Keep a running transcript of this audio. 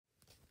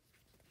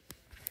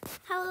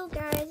Hello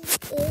guys,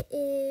 it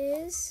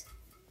is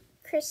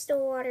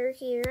Crystal Water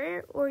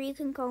here, or you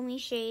can call me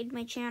Shade,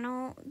 my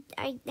channel.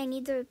 I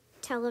need to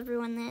tell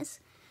everyone this.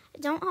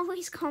 Don't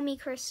always call me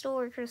Crystal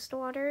or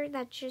Crystal Water,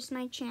 that's just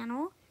my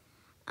channel.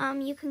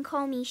 You can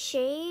call me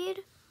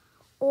Shade,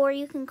 or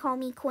you can call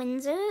me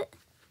Quinzit.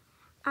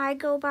 I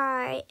go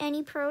by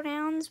any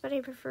pronouns, but I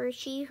prefer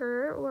she,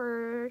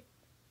 her,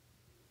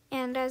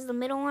 and as the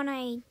middle one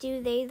I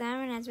do they,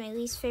 them, and as my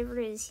least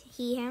favorite is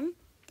he, him.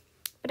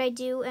 But I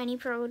do any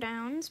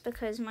pronouns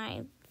because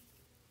my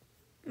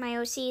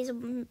OC is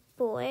a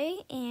boy,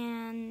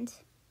 and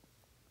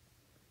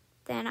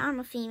then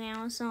I'm a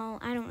female, so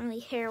I don't really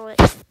care what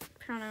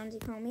pronouns you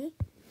call me.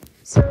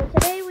 So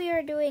today we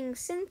are doing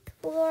synth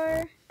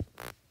lore,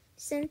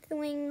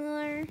 synthwing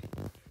lore,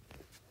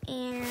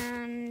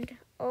 and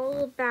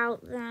all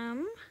about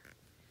them,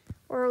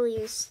 or at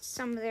least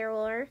some of their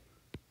lore,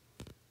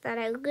 that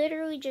I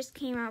literally just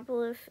came up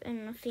with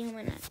in a few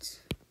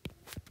minutes.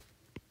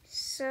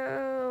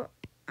 So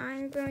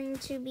I'm going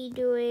to be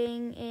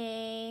doing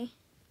a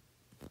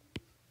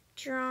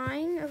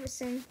drawing of a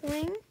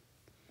synthwing,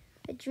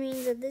 which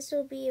means that this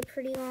will be a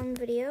pretty long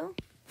video,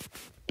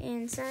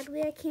 and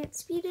sadly I can't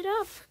speed it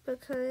up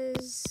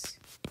because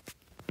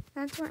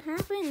that's what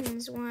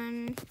happens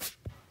when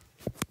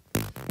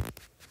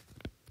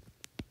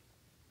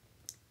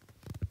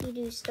you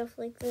do stuff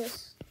like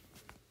this.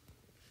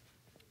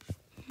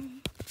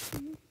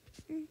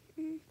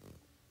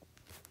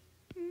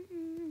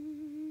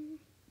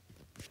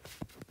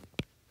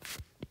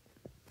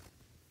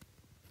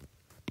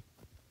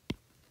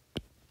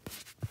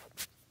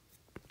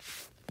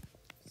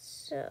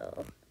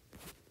 So,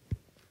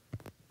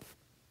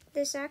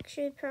 this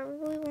actually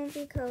probably won't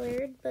be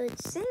colored, but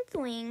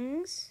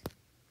synthwings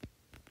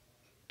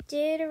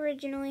did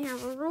originally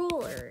have a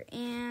ruler,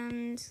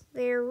 and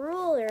their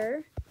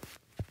ruler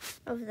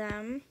of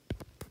them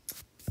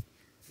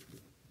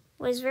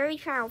was very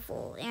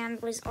powerful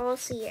and was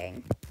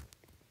all-seeing.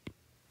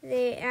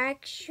 They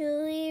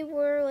actually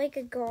were like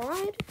a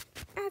god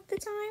at the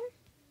time.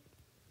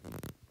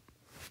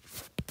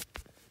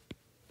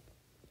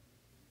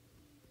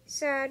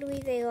 Sadly,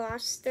 they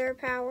lost their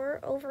power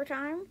over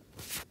time.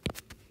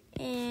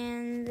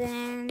 And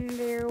then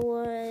there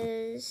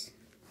was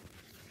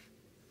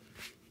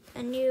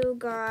new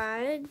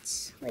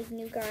gods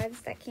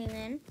that came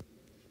in.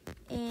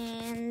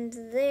 And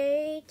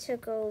they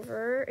took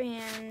over,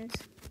 and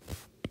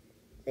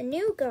the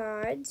new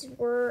gods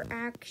were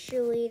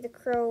actually the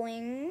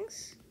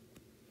Crowlings.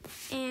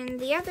 And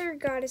the other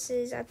gods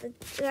at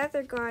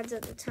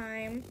the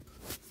time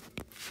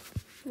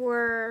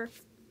were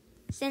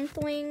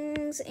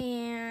synthwings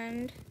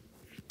and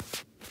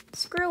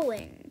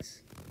skrillwings.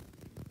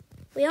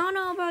 We all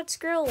know about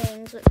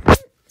skrillwings, but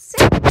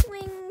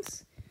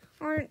synthwings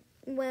aren't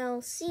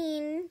well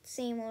seen.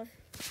 Same with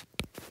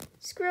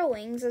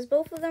skrillwings, as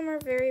both of them are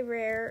very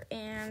rare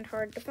and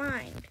hard to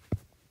find.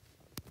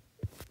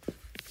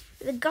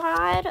 The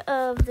god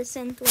of the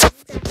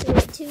synthwings actually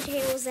had two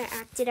tails that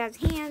acted as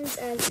hands,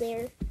 as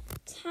their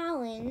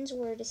talons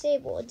were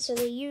disabled, so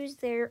they used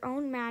their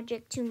own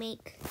magic to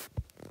make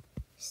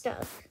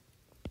stuff.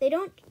 They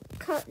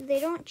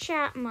don't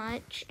chat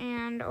much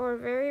and are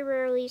very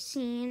rarely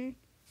seen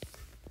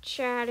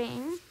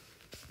chatting.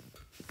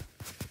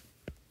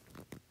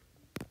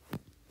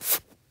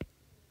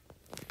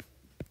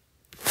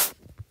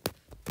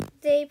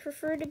 They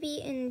prefer to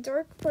be in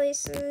dark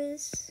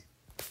places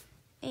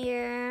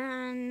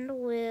and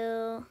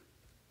will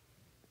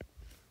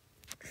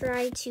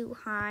try to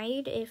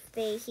hide if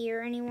they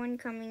hear anyone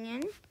coming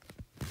in.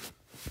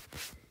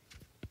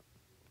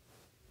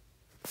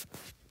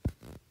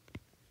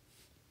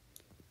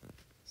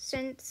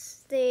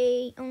 Since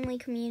they only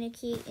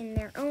communicate in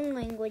their own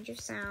language of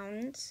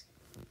sounds,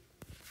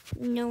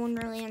 no one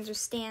really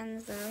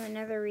understands them.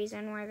 Another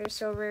reason why they're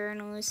so rare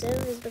and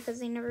elusive is because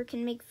they never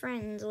can make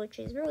friends, which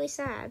is really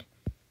sad.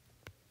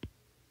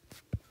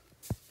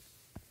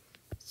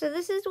 So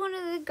this is one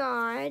of the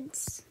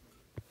gods,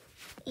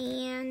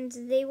 and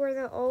they were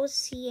the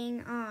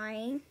all-seeing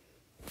eye.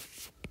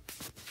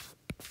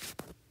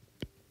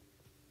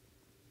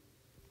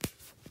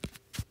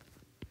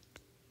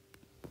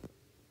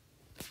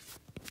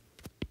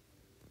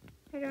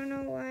 I don't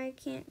know why I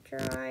can't draw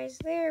eyes.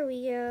 There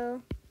we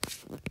go.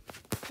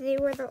 They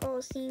were the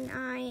all-seeing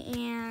eye,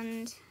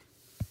 and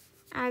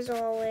as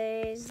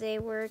always, they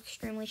were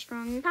extremely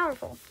strong and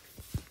powerful.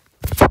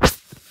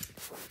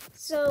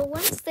 So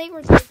once they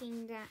were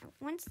taken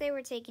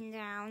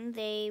down,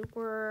 they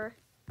were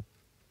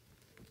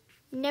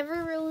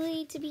never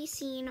really to be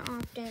seen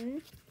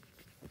often,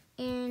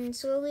 and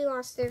slowly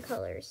lost their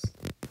colors.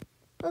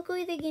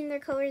 Luckily, they gained their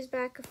colors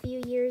back a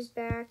few years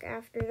back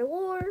after the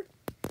war.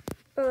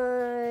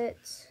 But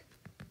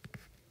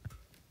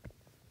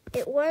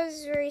it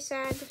was very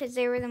sad because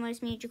they were the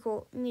most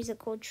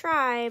musical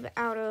tribe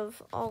out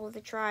of all of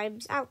the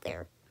tribes out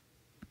there.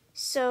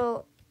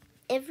 So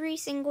every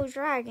single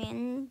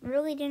dragon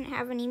really didn't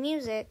have any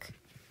music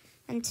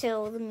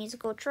until the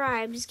musical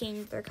tribes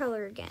gained their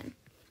color again.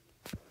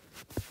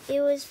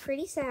 It was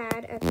pretty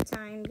sad at the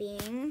time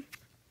being.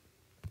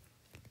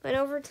 But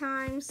over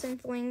time,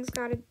 Synthlings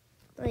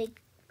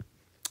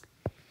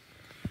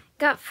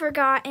got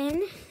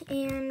forgotten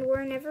and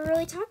were never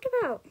really talked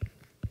about.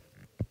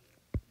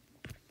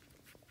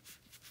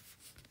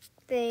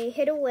 They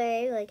hid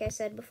away, like I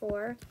said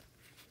before,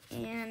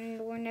 and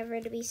were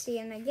never to be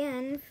seen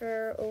again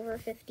for over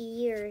 50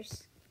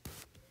 years.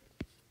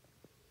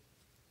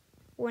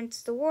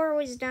 Once the war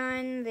was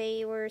done,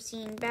 they were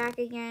seen back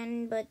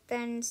again, but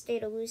then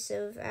stayed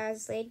elusive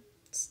as they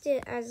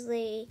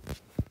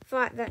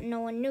thought that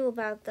no one knew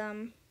about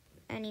them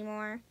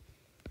anymore.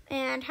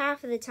 And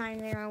half of the time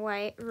they were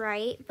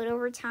right, but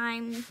over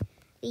time,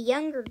 the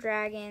younger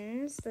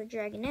dragons, the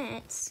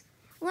dragonettes,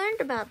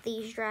 learned about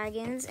these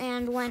dragons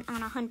and went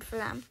on a hunt for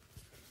them,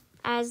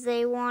 as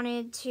they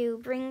wanted to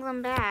bring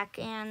them back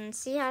and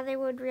see how they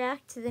would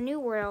react to the new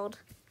world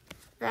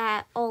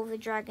that all the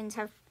dragons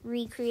have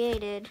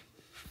recreated.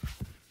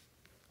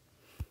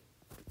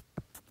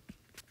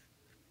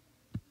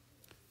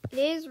 It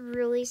is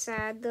really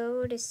sad,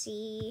 though, to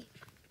see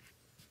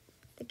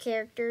the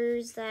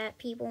characters that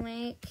people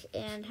make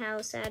and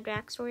how sad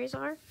backstories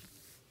are.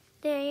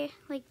 They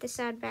like the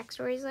sad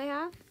backstories they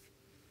have.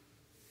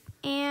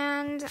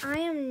 And I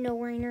am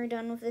nowhere near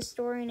done with this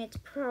story, and it's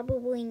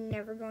probably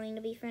never going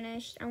to be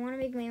finished. I want to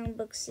make my own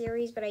book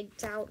series, but I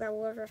doubt that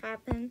will ever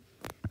happen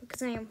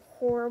because I am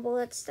horrible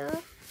at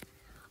stuff.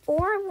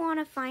 Or I want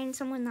to find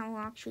someone that will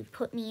actually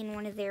put me in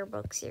one of their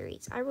book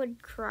series. I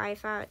would cry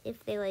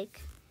if they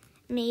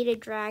made a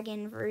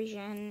dragon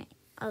version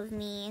of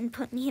me and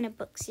put me in a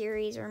book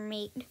series, or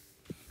made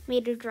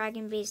a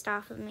dragon based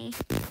off of me.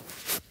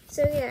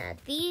 So yeah,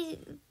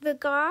 the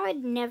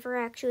god never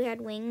actually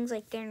had wings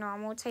like their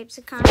normal types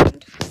of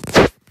kind,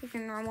 like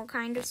their normal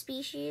kind of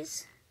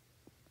species.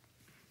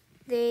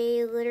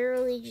 They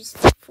literally just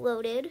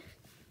floated,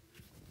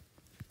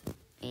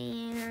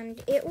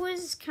 and it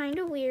was kind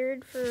of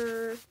weird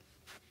for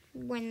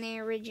when they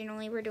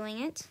originally were doing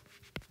it.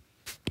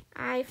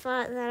 I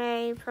thought that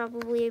I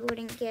probably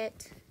wouldn't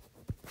get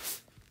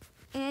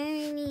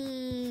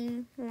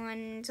anyone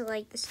to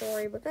like the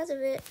story because of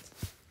it.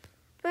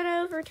 But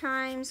over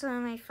time, some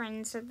of my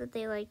friends said that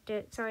they liked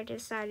it, so I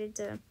decided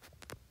to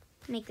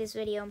make this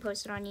video and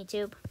post it on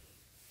YouTube.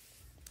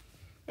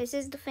 This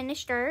is the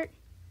finished art.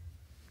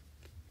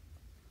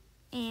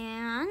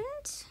 And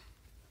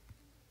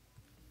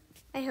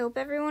I hope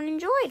everyone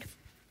enjoyed.